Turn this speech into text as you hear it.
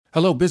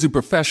Hello, busy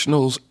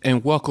professionals,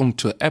 and welcome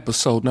to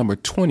episode number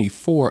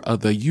 24 of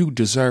the You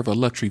Deserve a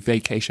Luxury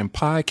Vacation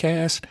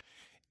podcast.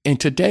 In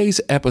today's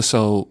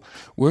episode,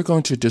 we're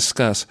going to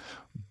discuss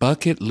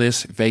bucket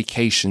list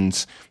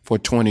vacations for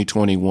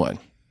 2021.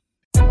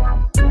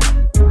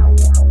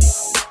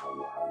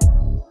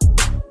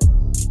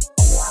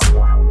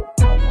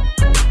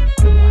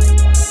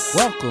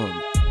 Welcome.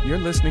 You're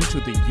listening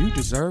to the You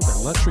Deserve a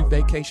Luxury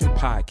Vacation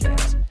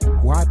podcast,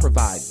 where I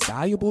provide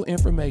valuable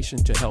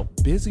information to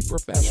help busy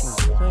professionals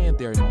plan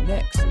their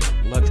next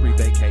luxury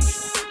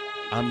vacation.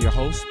 I'm your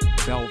host,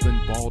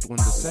 Belvin Baldwin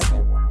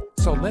II.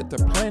 So let the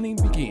planning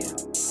begin.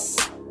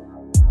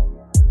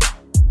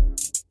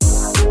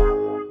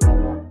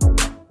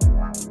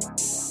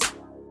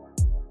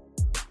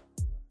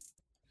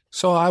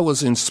 So I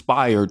was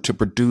inspired to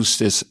produce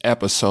this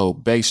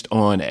episode based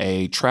on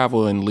a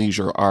travel and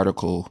leisure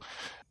article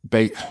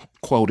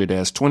quoted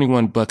as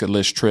 21 bucket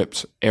list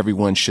trips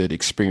everyone should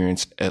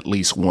experience at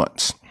least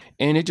once.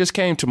 And it just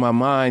came to my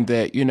mind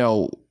that,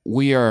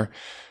 we are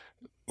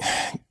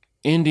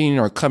ending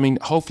or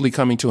hopefully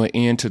coming to an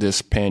end to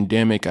this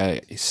pandemic.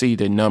 I see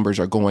the numbers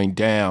are going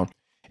down,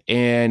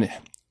 and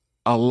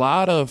a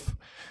lot of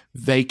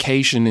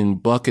vacation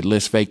and bucket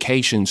list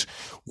vacations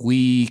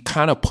we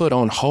kind of put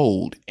on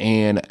hold.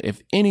 And if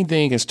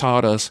anything has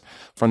taught us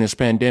from this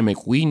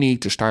pandemic, we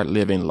need to start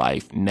living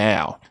life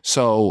now.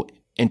 So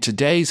in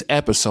today's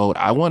episode,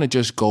 I want to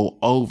just go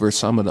over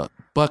some of the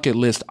bucket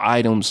list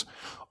items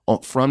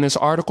from this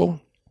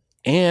article,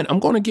 and I'm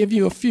going to give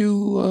you a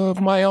few of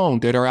my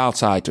own that are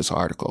outside this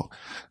article.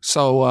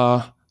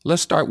 So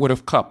let's start with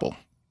a couple,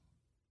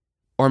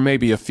 or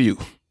maybe a few.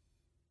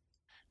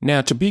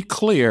 Now, to be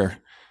clear,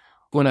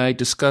 when I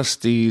discuss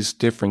these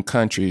different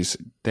countries,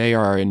 they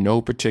are in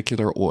no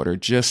particular order,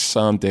 just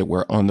some that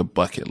were on the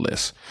bucket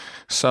list.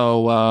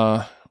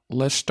 So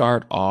let's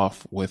start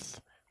off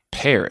with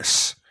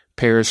Paris,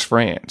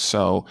 France.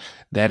 So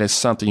that is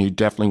something you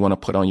definitely want to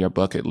put on your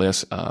bucket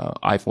list.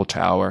 Eiffel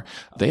Tower.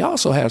 They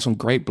also have some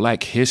great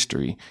Black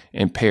history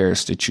in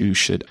Paris that you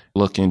should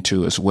look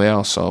into as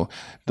well. So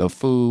the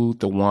food,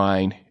 the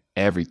wine,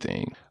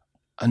 everything.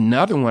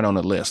 Another one on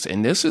the list,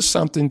 and this is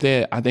something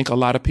that I think a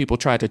lot of people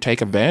try to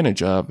take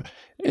advantage of,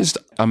 is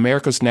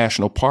America's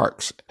national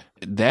parks.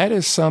 That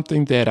is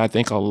something that I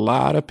think a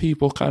lot of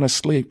people kind of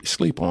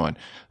sleep on.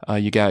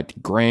 You got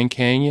Grand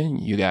Canyon,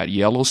 you got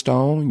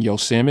Yellowstone,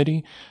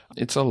 Yosemite.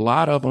 It's a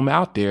lot of them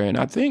out there. And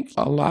I think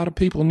a lot of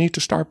people need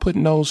to start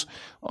putting those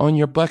on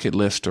your bucket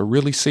list to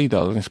really see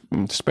those,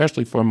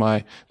 especially for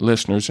my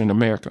listeners in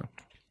America.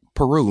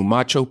 Peru,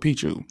 Machu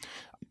Picchu.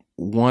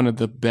 One of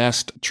the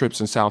best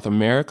trips in South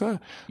America.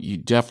 You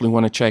definitely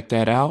want to check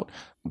that out.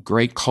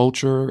 Great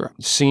culture,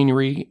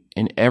 scenery,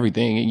 and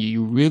everything. And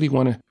you really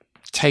want to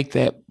take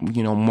that,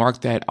 mark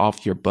that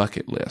off your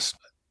bucket list.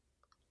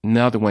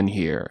 Another one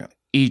here,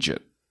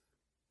 Egypt,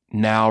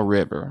 Nile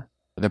River,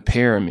 the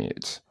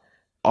pyramids,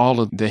 all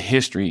of the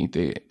history,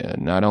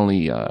 not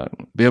only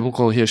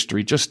biblical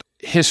history, just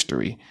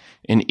history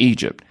in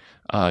Egypt.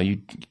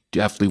 You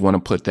definitely want to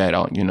put that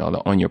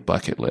on your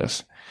bucket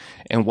list.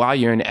 And while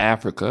you're in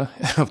Africa,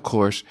 of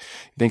course,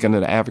 thinking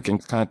of the African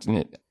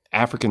continent,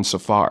 African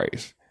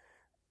safaris,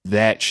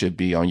 that should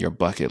be on your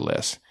bucket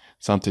list.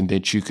 Something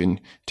that you can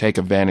take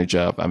advantage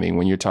of. I mean,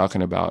 when you're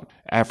talking about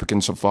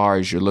African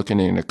safaris, you're looking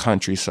in a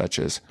country such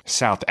as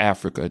South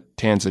Africa,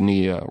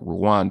 Tanzania,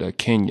 Rwanda,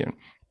 Kenya,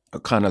 are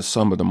kind of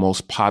some of the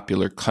most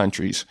popular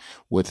countries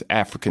with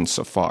African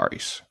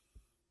safaris.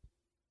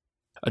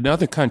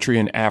 Another country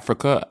in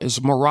Africa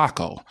is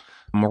Morocco.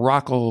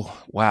 Morocco,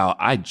 wow,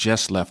 I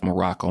just left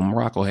Morocco.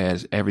 Morocco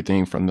has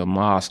everything from the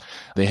mosque.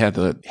 They have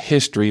the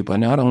history, but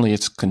not only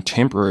it's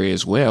contemporary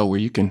as well, where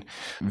you can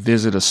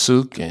visit a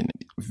souk and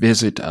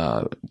visit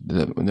the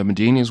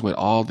Medinas with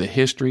all the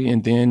history,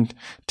 and then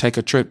take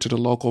a trip to the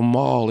local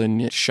mall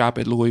and shop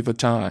at Louis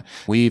Vuitton.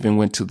 We even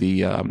went to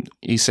the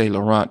Yves Saint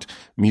Laurent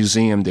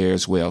Museum there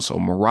as well. So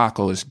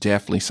Morocco is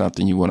definitely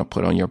something you want to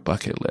put on your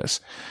bucket list.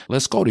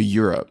 Let's go to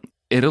Europe.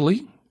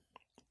 Italy.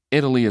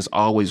 Italy is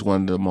always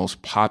one of the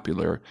most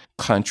popular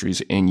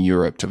countries in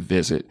Europe to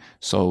visit.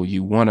 So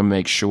you want to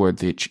make sure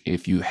that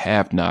if you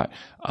have not,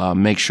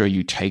 make sure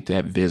you take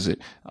that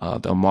visit.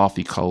 The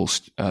Amalfi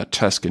Coast,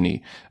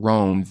 Tuscany,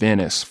 Rome,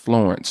 Venice,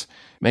 Florence.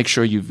 Make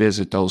sure you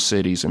visit those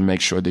cities and make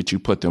sure that you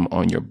put them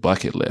on your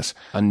bucket list.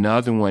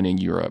 Another one in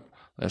Europe,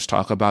 let's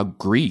talk about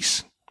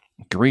Greece.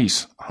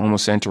 Greece, home of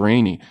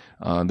Santorini,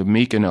 the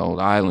Mykonos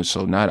Islands.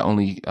 So not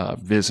only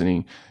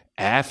visiting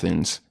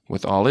Athens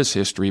with all its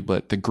history,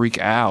 but the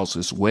Greek Isles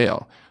as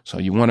well. So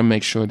you want to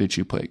make sure that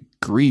you put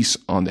Greece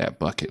on that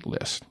bucket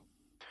list.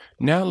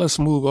 Now let's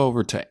move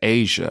over to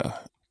Asia,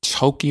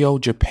 Tokyo,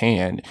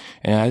 Japan.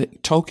 And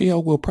Tokyo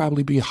will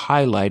probably be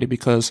highlighted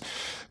because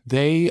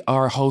they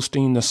are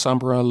hosting the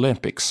Summer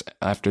Olympics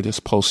after this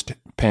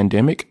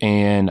post-pandemic,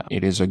 and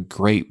it is a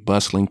great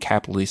bustling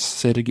capitalist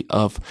city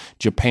of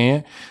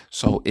Japan.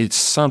 So it's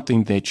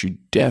something that you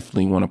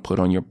definitely want to put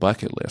on your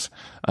bucket list.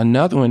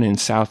 Another one in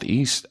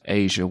Southeast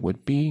Asia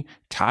would be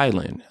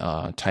Thailand.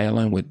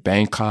 Thailand with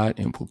Bangkok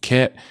and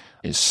Phuket.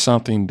 is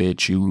something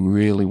that you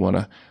really want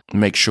to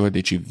make sure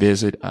that you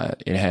visit.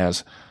 It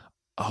has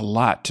a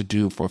lot to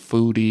do for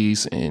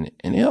foodies, and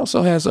it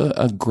also has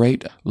a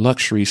great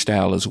luxury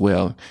style as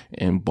well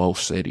in both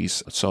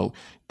cities. So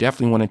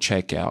definitely want to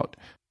check out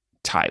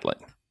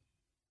Thailand.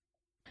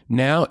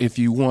 Now, if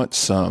you want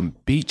some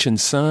beach and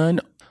sun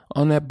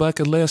on that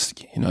bucket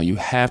list, you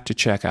have to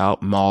check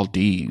out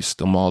Maldives.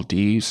 The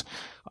Maldives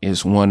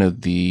is one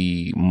of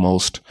the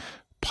most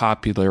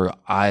popular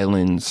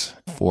islands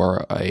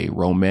for a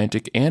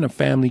romantic and a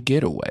family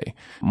getaway,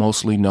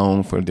 mostly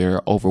known for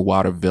their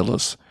overwater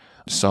villas.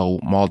 So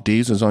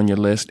Maldives is on your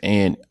list.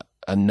 And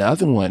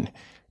another one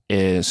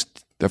is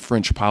the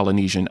French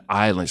Polynesian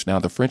Islands. Now,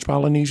 the French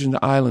Polynesian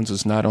Islands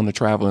is not on the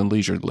travel and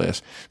leisure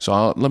list.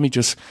 So let me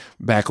just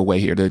back away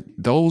here.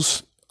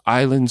 Those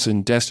islands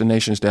and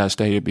destinations that I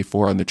stated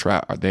before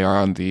they are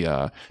on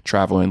the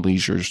travel and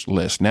leisure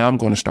list. Now I'm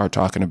going to start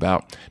talking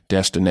about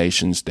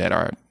destinations that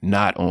are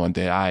not on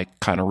that I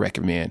kind of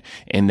recommend,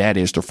 and that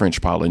is the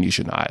French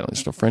Polynesian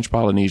Islands. The French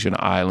Polynesian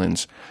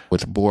Islands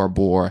with Bora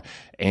Bora,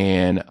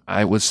 and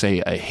I would say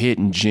a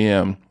hidden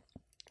gem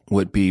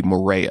would be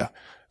Moorea.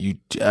 You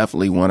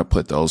definitely want to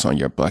put those on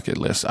your bucket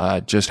list. I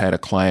just had a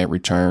client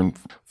return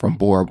from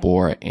Bora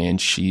Bora, and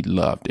she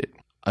loved it.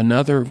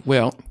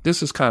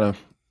 This is kind of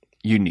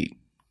unique.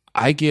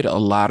 I get a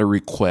lot of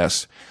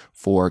requests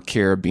for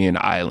Caribbean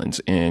islands.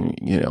 And,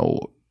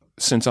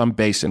 since I'm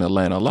based in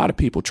Atlanta, a lot of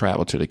people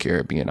travel to the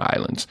Caribbean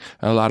islands.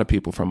 And a lot of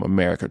people from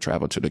America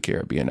travel to the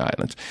Caribbean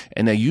islands.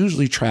 And they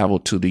usually travel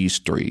to these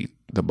three,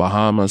 the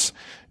Bahamas,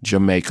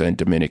 Jamaica, and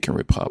Dominican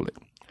Republic.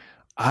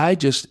 I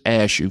just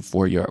ask you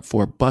for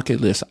a bucket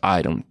list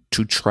item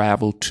to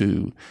travel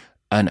to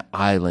an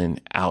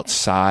island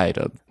outside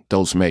of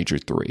those major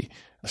three,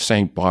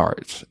 St.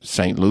 Bart's,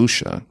 St.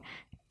 Lucia,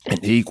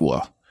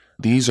 Antigua.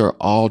 These are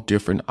all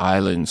different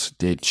islands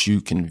that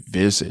you can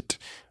visit.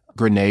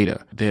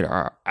 Grenada, that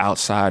are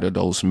outside of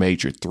those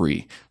major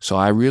three. So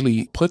I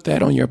really put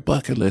that on your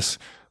bucket list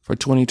for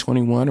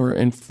 2021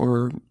 and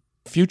for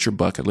future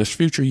bucket list,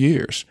 future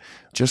years.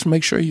 Just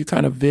make sure you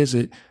kind of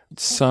visit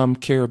some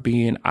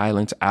Caribbean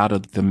islands out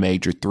of the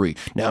major three.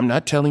 Now, I'm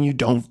not telling you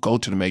don't go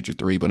to the major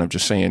three, but I'm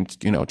just saying,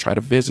 try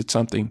to visit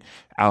something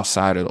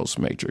outside of those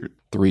major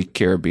three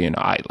Caribbean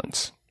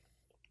islands.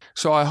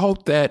 So I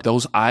hope that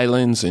those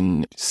islands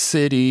and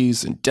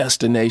cities and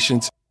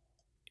destinations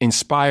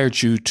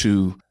inspired you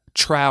to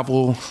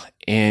travel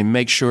and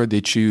make sure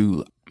that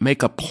you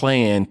make a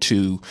plan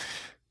to,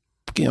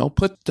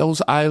 put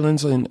those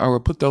islands or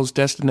put those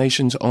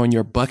destinations on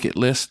your bucket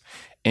list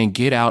and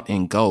get out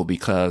and go,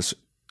 because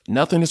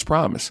nothing is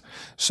promised.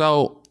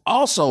 So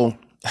also,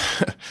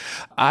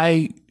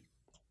 I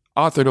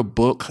authored a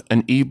book,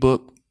 an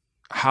ebook,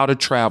 How to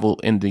Travel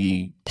in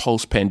the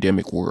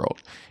Post-Pandemic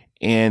World.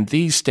 And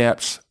these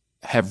steps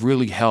have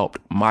really helped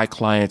my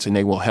clients, and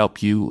they will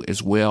help you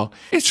as well.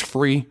 It's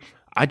free.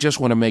 I just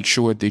want to make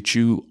sure that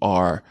you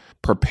are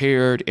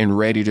prepared and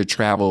ready to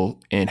travel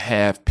and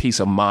have peace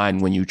of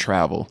mind when you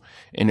travel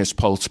in this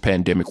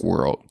post-pandemic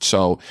world.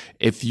 So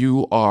if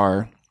you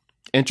are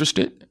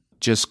interested,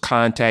 just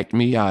contact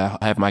me. I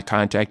have my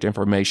contact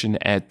information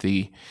at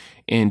the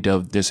end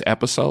of this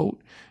episode.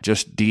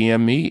 Just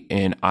DM me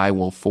and I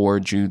will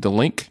forward you the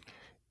link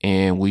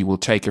and we will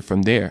take it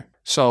from there.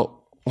 So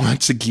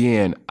once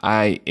again,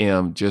 I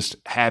am just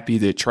happy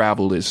that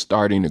travel is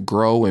starting to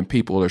grow and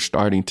people are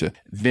starting to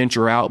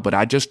venture out, but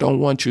I just don't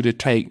want you to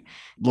take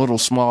little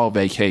small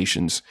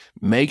vacations.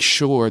 Make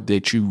sure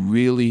that you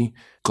really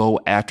go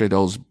after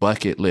those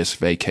bucket list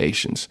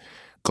vacations.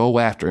 Go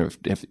after,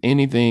 if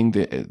anything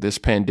that this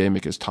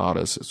pandemic has taught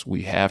us, is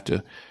we have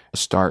to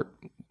start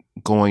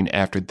going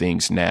after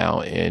things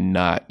now and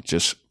not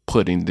just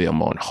putting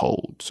them on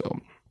hold. So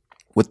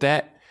with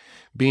that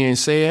being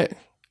said,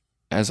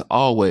 as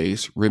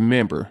always,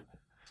 remember,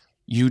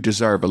 you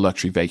deserve a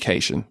luxury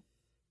vacation.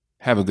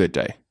 Have a good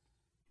day.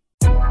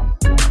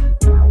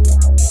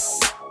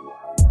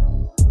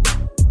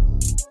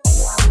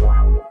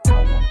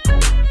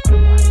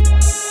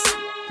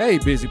 Hey,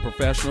 busy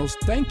professionals.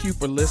 Thank you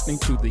for listening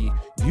to the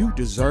You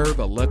Deserve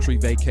a Luxury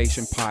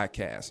Vacation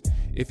podcast.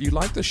 If you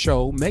like the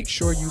show, make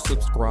sure you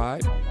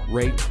subscribe,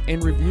 rate,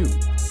 and review.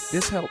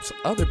 This helps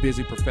other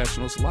busy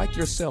professionals like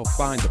yourself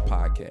find the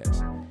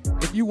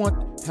podcast. If you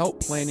want help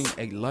planning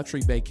a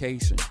luxury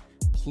vacation,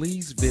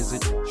 please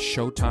visit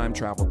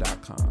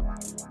ShowtimeTravel.com.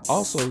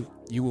 Also,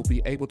 you will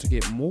be able to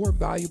get more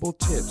valuable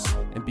tips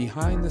and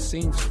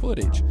behind-the-scenes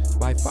footage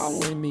by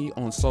following me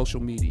on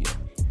social media.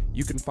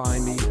 You can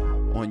find me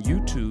on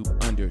YouTube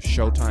under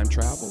Showtime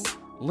Travel,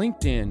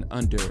 LinkedIn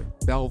under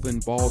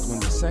Belvin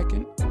Baldwin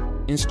II,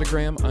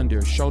 Instagram under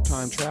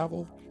Showtime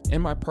Travel,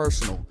 and my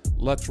personal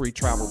Luxury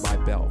Travel by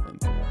Belvin.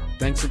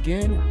 Thanks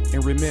again,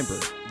 and remember,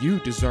 you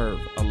deserve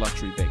a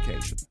luxury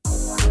vacation.